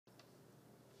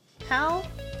How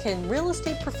can real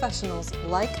estate professionals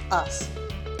like us,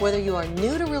 whether you are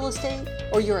new to real estate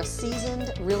or you're a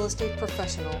seasoned real estate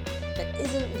professional that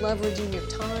isn't leveraging your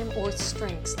time or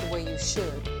strengths the way you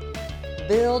should,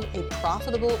 build a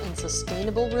profitable and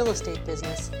sustainable real estate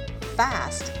business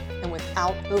fast and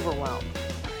without overwhelm?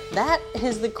 That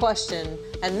is the question,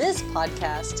 and this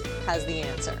podcast has the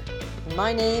answer.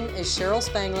 My name is Cheryl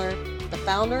Spangler, the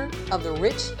founder of the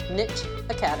Rich Niche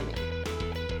Academy.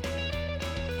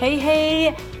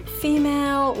 Hey,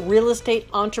 female real estate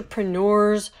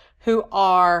entrepreneurs who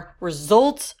are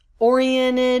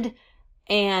results-oriented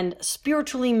and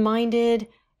spiritually minded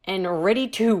and ready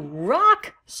to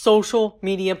rock social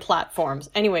media platforms.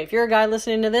 Anyway, if you're a guy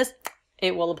listening to this,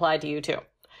 it will apply to you too.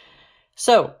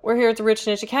 So we're here at the Rich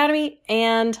Niche Academy,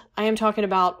 and I am talking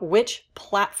about which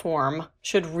platform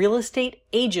should real estate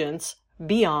agents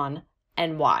be on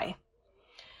and why.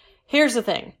 Here's the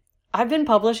thing. I've been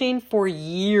publishing for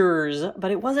years,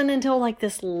 but it wasn't until like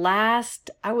this last,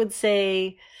 I would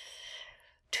say,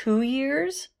 2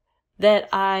 years that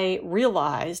I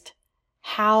realized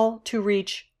how to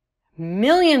reach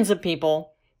millions of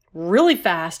people really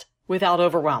fast without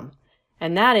overwhelm.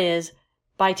 And that is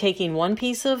by taking one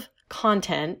piece of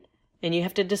content, and you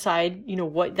have to decide,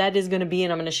 what that is going to be.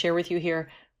 And I'm going to share with you here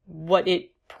what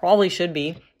it probably should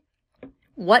be.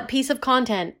 What piece of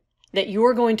content that you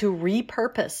are going to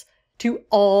repurpose to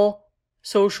all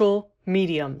social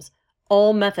mediums,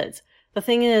 all methods. The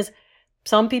thing is,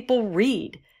 some people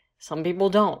read, some people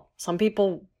don't. Some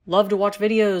people love to watch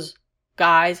videos,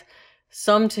 guys.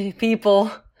 Some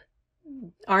people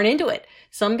aren't into it.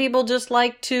 Some people just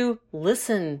like to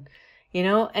listen,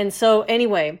 And so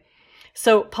anyway,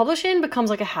 publishing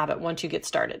becomes like a habit once you get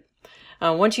started.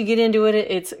 Once you get into it,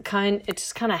 it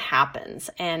just kind of happens,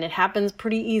 and it happens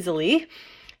pretty easily.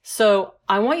 So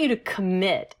I want you to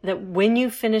commit that when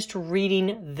you finished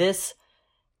reading this,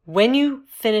 when you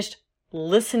finished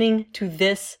listening to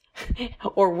this,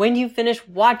 or when you finish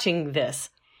watching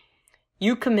this,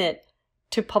 you commit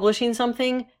to publishing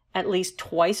something at least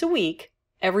twice a week,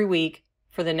 every week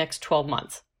for the next 12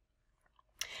 months.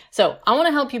 So I want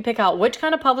to help you pick out which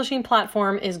kind of publishing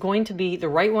platform is going to be the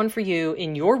right one for you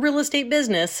in your real estate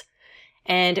business,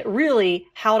 and really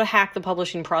how to hack the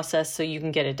publishing process so you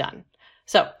can get it done.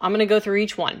 So I'm going to go through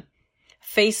each one.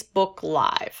 Facebook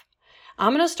Live.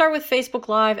 I'm going to start with Facebook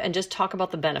Live and just talk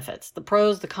about the benefits, the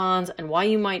pros, the cons, and why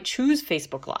you might choose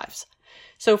Facebook Lives.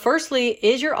 So firstly,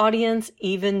 is your audience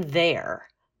even there?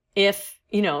 If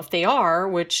they are,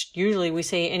 which usually we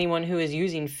say anyone who is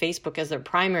using Facebook as their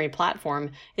primary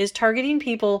platform is targeting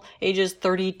people ages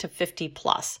 30 to 50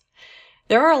 plus.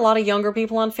 There are a lot of younger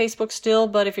people on Facebook still,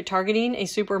 but if you're targeting a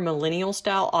super millennial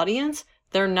style audience,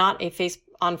 they're not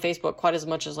on Facebook quite as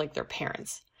much as like their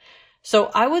parents. So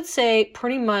I would say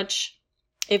pretty much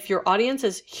if your audience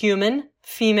is human,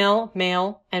 female,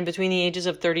 male, and between the ages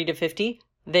of 30 to 50,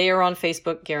 they are on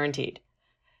Facebook guaranteed.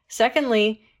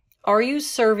 Secondly, are you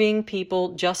serving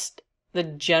people just the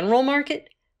general market?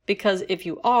 Because if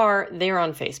you are, they're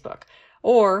on Facebook.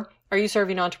 Or are you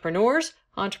serving entrepreneurs?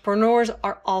 Entrepreneurs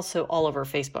are also all over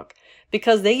Facebook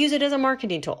because they use it as a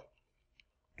marketing tool.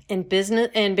 And business,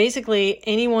 and basically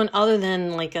anyone other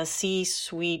than like a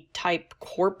C-suite type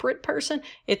corporate person,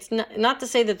 it's not to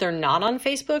say that they're not on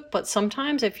Facebook, but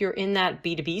sometimes if you're in that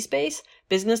B2B space,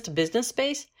 business to business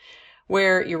space,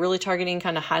 where you're really targeting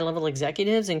kind of high level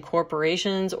executives in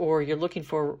corporations, or you're looking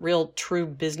for real true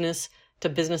business to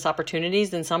business opportunities,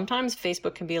 then sometimes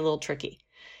Facebook can be a little tricky.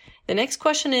 The next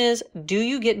question is, do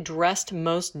you get dressed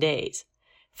most days?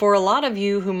 For a lot of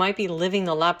you who might be living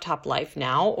the laptop life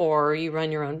now, or you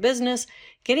run your own business,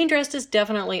 getting dressed is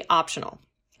definitely optional.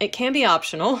 It can be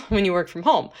optional when you work from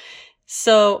home.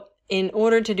 So in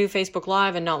order to do Facebook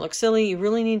Live and not look silly, you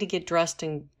really need to get dressed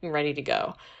and ready to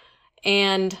go.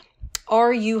 And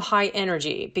are you high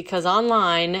energy? Because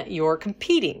online, you're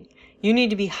competing. You need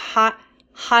to be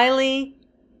highly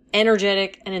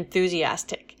energetic and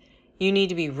enthusiastic. You need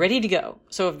to be ready to go.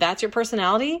 So if that's your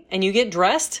personality and you get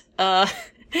dressed,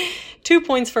 2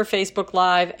 points for Facebook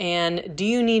Live. And do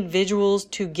you need visuals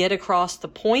to get across the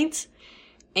points?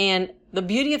 And the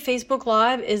beauty of Facebook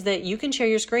Live is that you can share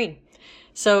your screen.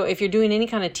 So if you're doing any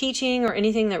kind of teaching or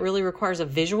anything that really requires a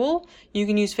visual, you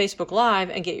can use Facebook Live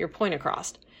and get your point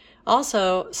across.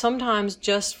 Also, sometimes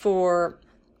just for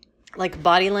like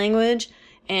body language,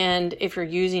 and if you're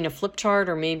using a flip chart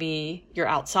or maybe you're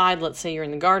outside, let's say you're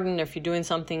in the garden, or if you're doing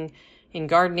something in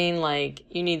gardening, like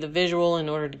you need the visual in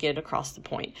order to get across the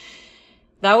point.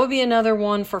 That would be another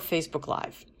one for Facebook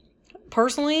Live.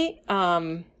 Personally,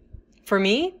 for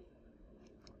me,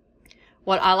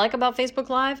 what I like about Facebook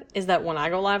Live is that when I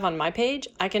go live on my page,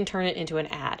 I can turn it into an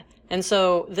ad. And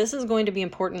so this is going to be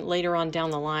important later on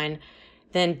down the line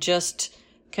than just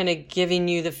kind of giving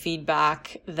you the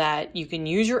feedback that you can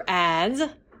use your ads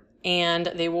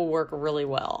and they will work really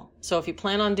well. So if you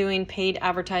plan on doing paid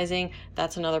advertising,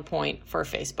 that's another point for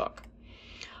Facebook.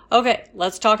 Okay,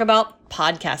 let's talk about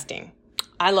podcasting.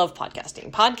 I love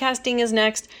podcasting. Podcasting is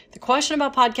next. The question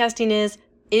about podcasting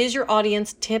is your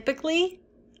audience typically,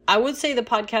 I would say the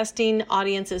podcasting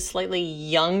audience is slightly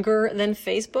younger than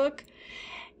Facebook.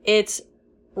 It's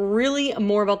really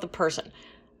more about the person.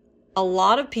 A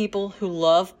lot of people who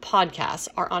love podcasts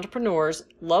are entrepreneurs,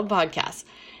 love podcasts.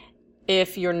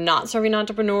 If you're not serving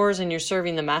entrepreneurs and you're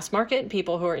serving the mass market,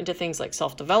 people who are into things like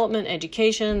self-development,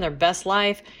 education, their best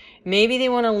life, maybe they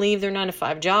want to leave their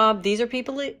 9-to-5 job. These are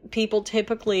people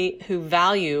typically who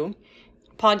value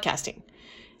podcasting.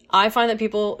 I find that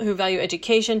people who value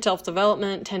education,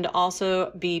 self-development tend to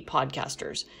also be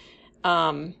podcasters.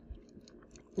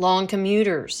 Long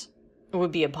commuters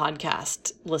would be a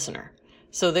podcast listener.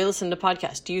 So they listen to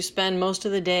podcasts. Do you spend most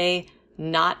of the day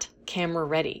not camera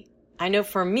ready? I know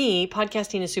for me,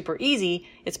 podcasting is super easy.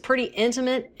 It's pretty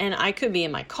intimate, and I could be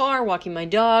in my car walking my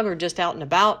dog or just out and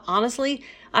about. Honestly,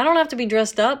 I don't have to be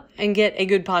dressed up and get a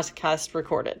good podcast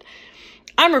recorded.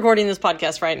 I'm recording this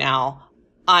podcast right now.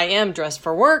 I am dressed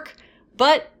for work,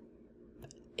 but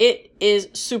it is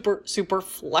super, super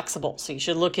flexible. So you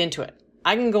should look into it.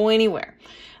 I can go anywhere,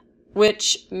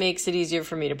 which makes it easier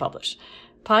for me to publish.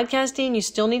 Podcasting, you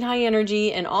still need high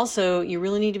energy, and also you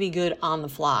really need to be good on the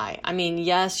fly. I mean,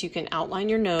 yes, you can outline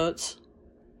your notes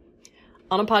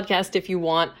on a podcast if you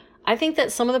want. I think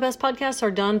that some of the best podcasts are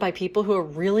done by people who are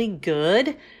really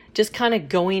good, just kind of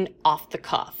going off the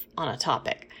cuff on a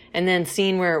topic and then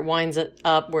seeing where it winds it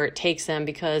up, where it takes them,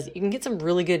 because you can get some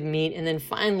really good meat. And then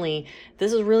finally,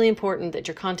 this is really important that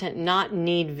your content not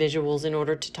need visuals in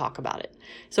order to talk about it.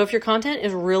 So if your content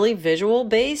is really visual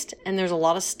based and there's a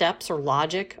lot of steps or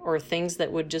logic or things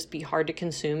that would just be hard to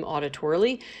consume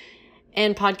auditorily,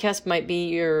 and podcast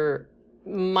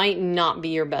might not be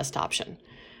your best option.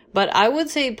 But I would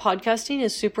say podcasting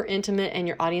is super intimate and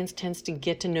your audience tends to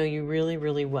get to know you really,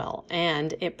 really well.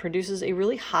 And it produces a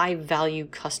really high value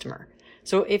customer.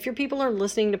 So if your people are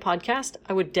listening to podcasts,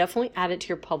 I would definitely add it to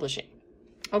your publishing.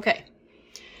 Okay.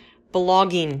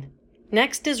 Blogging.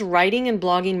 Next is writing and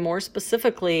blogging more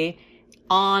specifically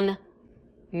on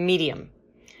Medium.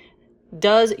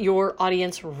 Does your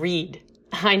audience read?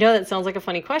 I know that sounds like a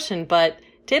funny question, but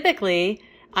typically,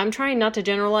 I'm trying not to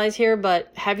generalize here, but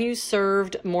have you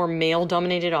served more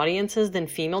male-dominated audiences than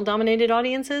female-dominated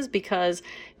audiences? Because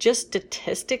just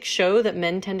statistics show that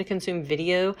men tend to consume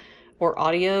video or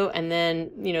audio and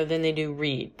then they do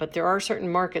read. But there are certain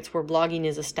markets where blogging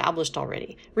is established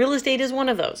already. Real estate is one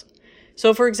of those.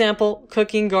 So for example,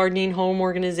 cooking, gardening, home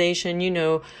organization,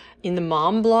 in the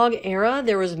mom blog era,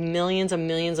 there was millions and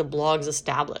millions of blogs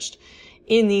established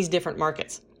in these different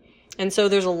markets. And so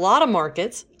there's a lot of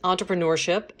markets,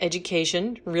 entrepreneurship,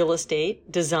 education, real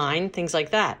estate, design, things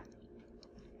like that.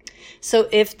 So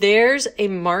if there's a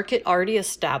market already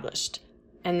established,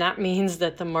 and that means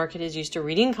that the market is used to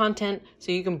reading content,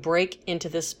 so you can break into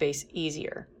this space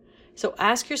easier. So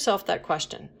ask yourself that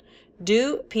question.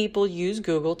 Do people use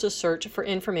Google to search for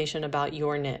information about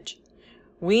your niche?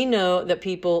 We know that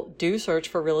people do search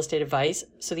for real estate advice,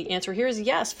 so the answer here is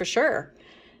yes, for sure.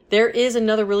 There is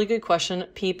another really good question,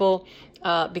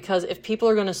 because if people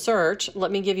are going to search, let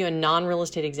me give you a non-real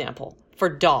estate example for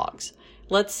dogs.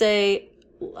 Let's say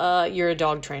you're a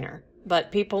dog trainer, but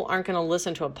people aren't going to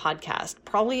listen to a podcast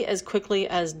probably as quickly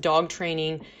as dog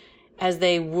training as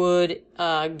they would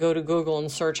go to Google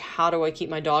and search, how do I keep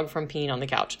my dog from peeing on the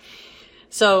couch?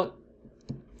 So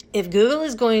if Google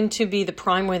is going to be the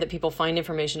prime way that people find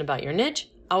information about your niche,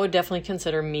 I would definitely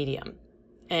consider Medium.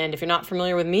 And if you're not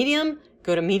familiar with Medium,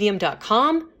 go to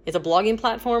medium.com. It's a blogging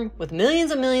platform with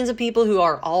millions and millions of people who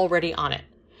are already on it.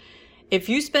 If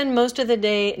you spend most of the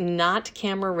day not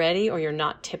camera ready or you're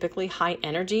not typically high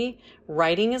energy,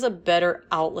 writing is a better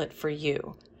outlet for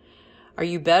you. Are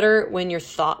you better when you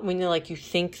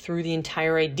think through the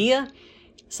entire idea?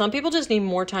 Some people just need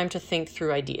more time to think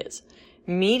through ideas.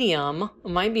 Medium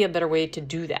might be a better way to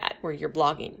do that where you're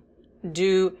blogging.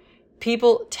 Do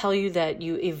people tell you that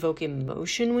you evoke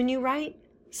emotion when you write?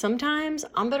 Sometimes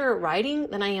I'm better at writing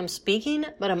than I am speaking,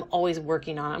 but I'm always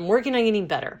working on it. I'm working on getting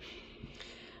better.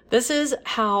 This is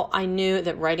how I knew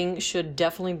that writing should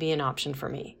definitely be an option for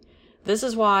me. This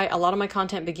is why a lot of my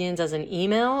content begins as an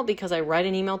email, because I write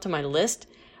an email to my list,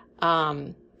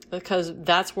 because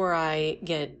that's where I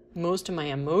get most of my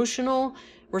emotional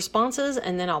responses,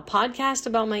 and then I'll podcast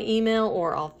about my email,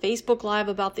 or I'll Facebook Live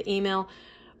about the email,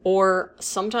 or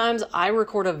sometimes I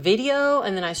record a video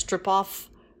and then I strip off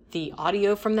the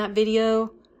audio from that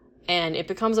video and it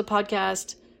becomes a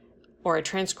podcast, or I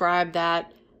transcribe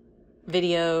that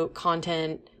video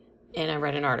content and I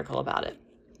write an article about it.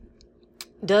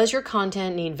 Does your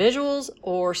content need visuals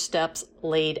or steps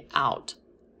laid out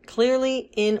clearly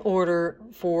in order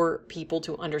for people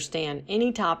to understand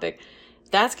any topic?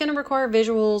 That's going to require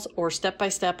visuals or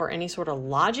step-by-step or any sort of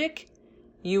logic.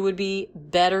 You would be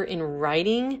better in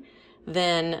writing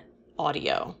than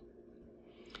audio.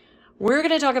 We're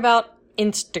going to talk about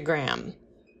Instagram.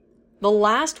 The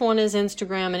last one is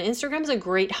Instagram, and Instagram is a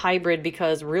great hybrid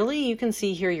because really you can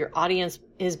see here your audience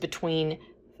is between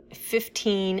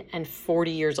 15 and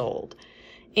 40 years old.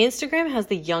 Instagram has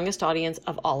the youngest audience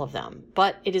of all of them,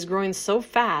 but it is growing so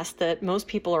fast that most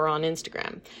people are on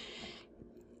Instagram.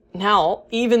 Now,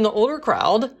 even the older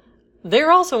crowd,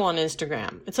 they're also on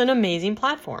Instagram. It's an amazing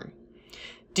platform.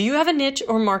 Do you have a niche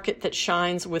or market that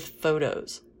shines with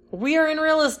photos? We are in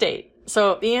real estate,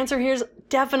 so the answer here is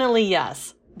definitely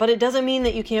yes, but it doesn't mean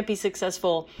that you can't be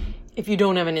successful if you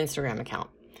don't have an Instagram account.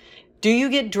 Do you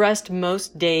get dressed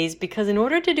most days? Because in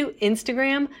order to do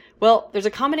Instagram, well, there's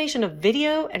a combination of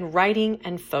video and writing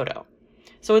and photo.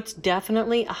 So it's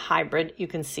definitely a hybrid you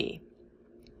can see.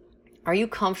 Are you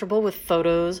comfortable with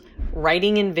photos,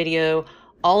 writing, and video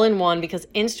all in one? Because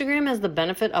Instagram has the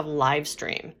benefit of live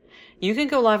stream. You can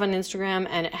go live on Instagram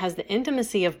and it has the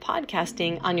intimacy of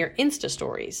podcasting on your Insta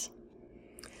stories,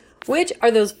 which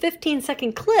are those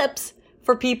 15-second clips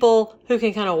for people who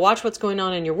can kind of watch what's going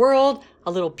on in your world,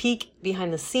 a little peek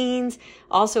behind the scenes.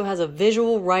 Also has a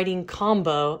visual writing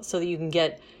combo so that you can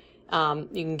get on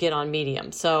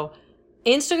Medium. So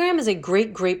Instagram is a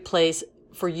great place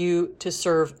for you to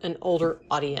serve an older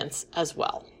audience as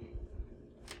well.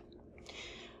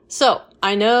 So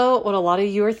I know what a lot of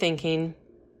you are thinking.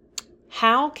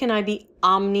 How can I be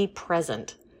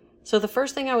omnipresent? So the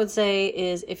first thing I would say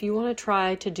is if you want to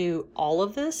try to do all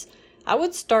of this, I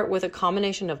would start with a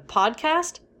combination of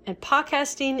podcast and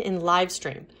podcasting in live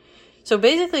stream. So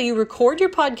basically you record your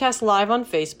podcast live on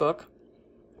Facebook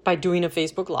by doing a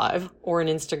Facebook Live or an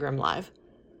Instagram Live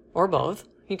or both.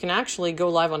 You can actually go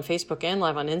live on Facebook and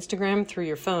live on Instagram through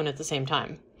your phone at the same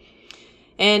time.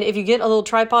 And if you get a little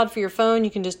tripod for your phone, you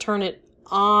can just turn it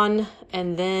on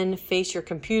and then face your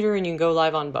computer and you can go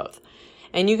live on both.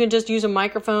 And you can just use a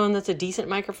microphone that's a decent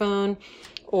microphone.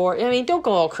 Or, don't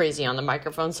go all crazy on the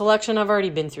microphone selection. I've already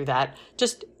been through that.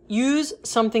 Just use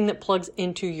something that plugs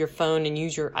into your phone and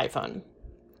use your iPhone.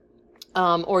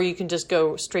 Or you can just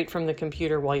go straight from the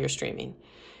computer while you're streaming.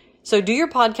 So do your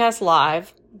podcast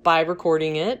live by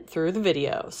recording it through the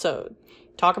video. So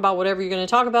talk about whatever you're going to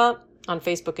talk about on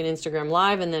Facebook and Instagram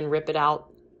Live and then rip it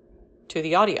out to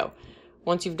the audio.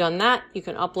 Once you've done that, you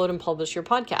can upload and publish your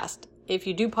podcast. If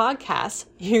you do podcasts,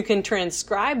 you can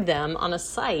transcribe them on a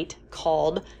site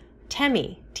called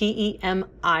Temi,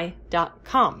 TEMI.com.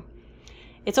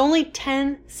 It's only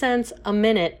 10 cents a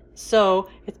minute, so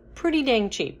it's pretty dang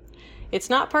cheap. It's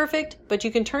not perfect, but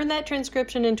you can turn that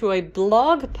transcription into a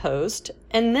blog post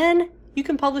and then you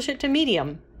can publish it to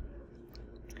Medium.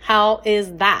 How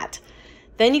is that?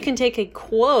 Then you can take a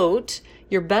quote,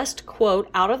 your best quote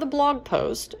out of the blog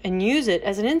post and use it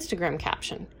as an Instagram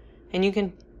caption. And you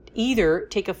can either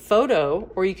take a photo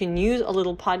or you can use a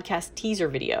little podcast teaser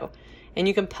video and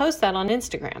you can post that on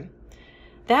Instagram.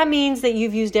 That means that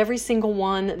you've used every single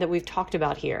one that we've talked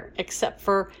about here, except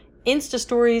for Insta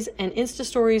stories, and Insta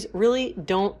stories really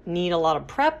don't need a lot of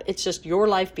prep. It's just your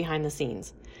life behind the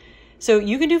scenes. So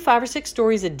you can do 5 or 6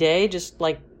 stories a day, just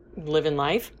like living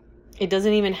life. It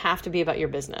doesn't even have to be about your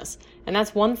business. And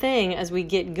that's one thing as we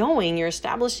get going, you're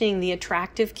establishing the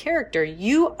attractive character.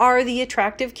 You are the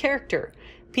attractive character.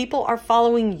 People are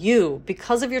following you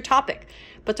because of your topic,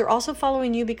 but they're also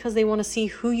following you because they want to see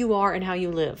who you are and how you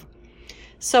live.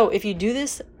 So if you do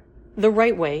this the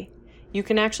right way, you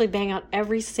can actually bang out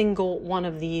every single one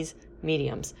of these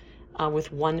mediums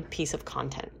with one piece of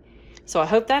content. So I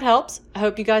hope that helps. I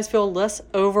hope you guys feel less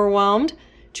overwhelmed.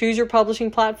 Choose your publishing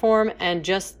platform, and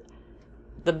just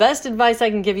the best advice I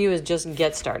can give you is just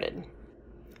get started.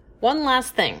 One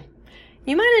last thing.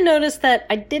 You might have noticed that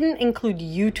I didn't include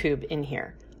YouTube in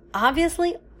here.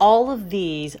 Obviously, all of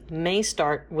these may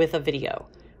start with a video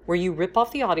where you rip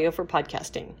off the audio for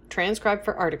podcasting, transcribe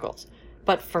for articles.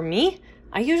 But for me,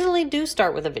 I usually do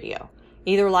start with a video,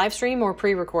 either live stream or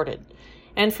pre-recorded.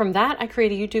 And from that, I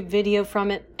create a YouTube video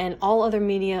from it, and all other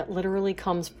media literally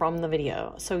comes from the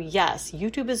video. So yes,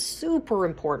 YouTube is super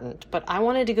important, but I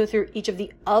wanted to go through each of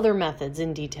the other methods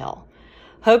in detail.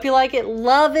 Hope you like it,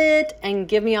 love it, and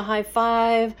give me a high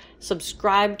five,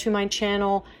 subscribe to my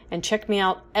channel, and check me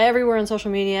out everywhere on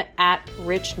social media at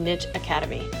Rich Niche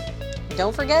Academy.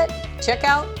 Don't forget, check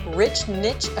out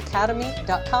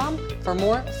richnicheacademy.com for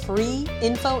more free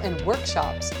info and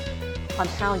workshops on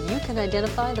how you can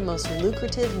identify the most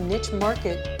lucrative niche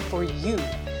market for you.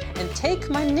 And take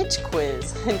my niche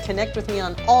quiz and connect with me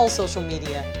on all social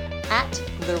media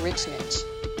 @The Rich Niche.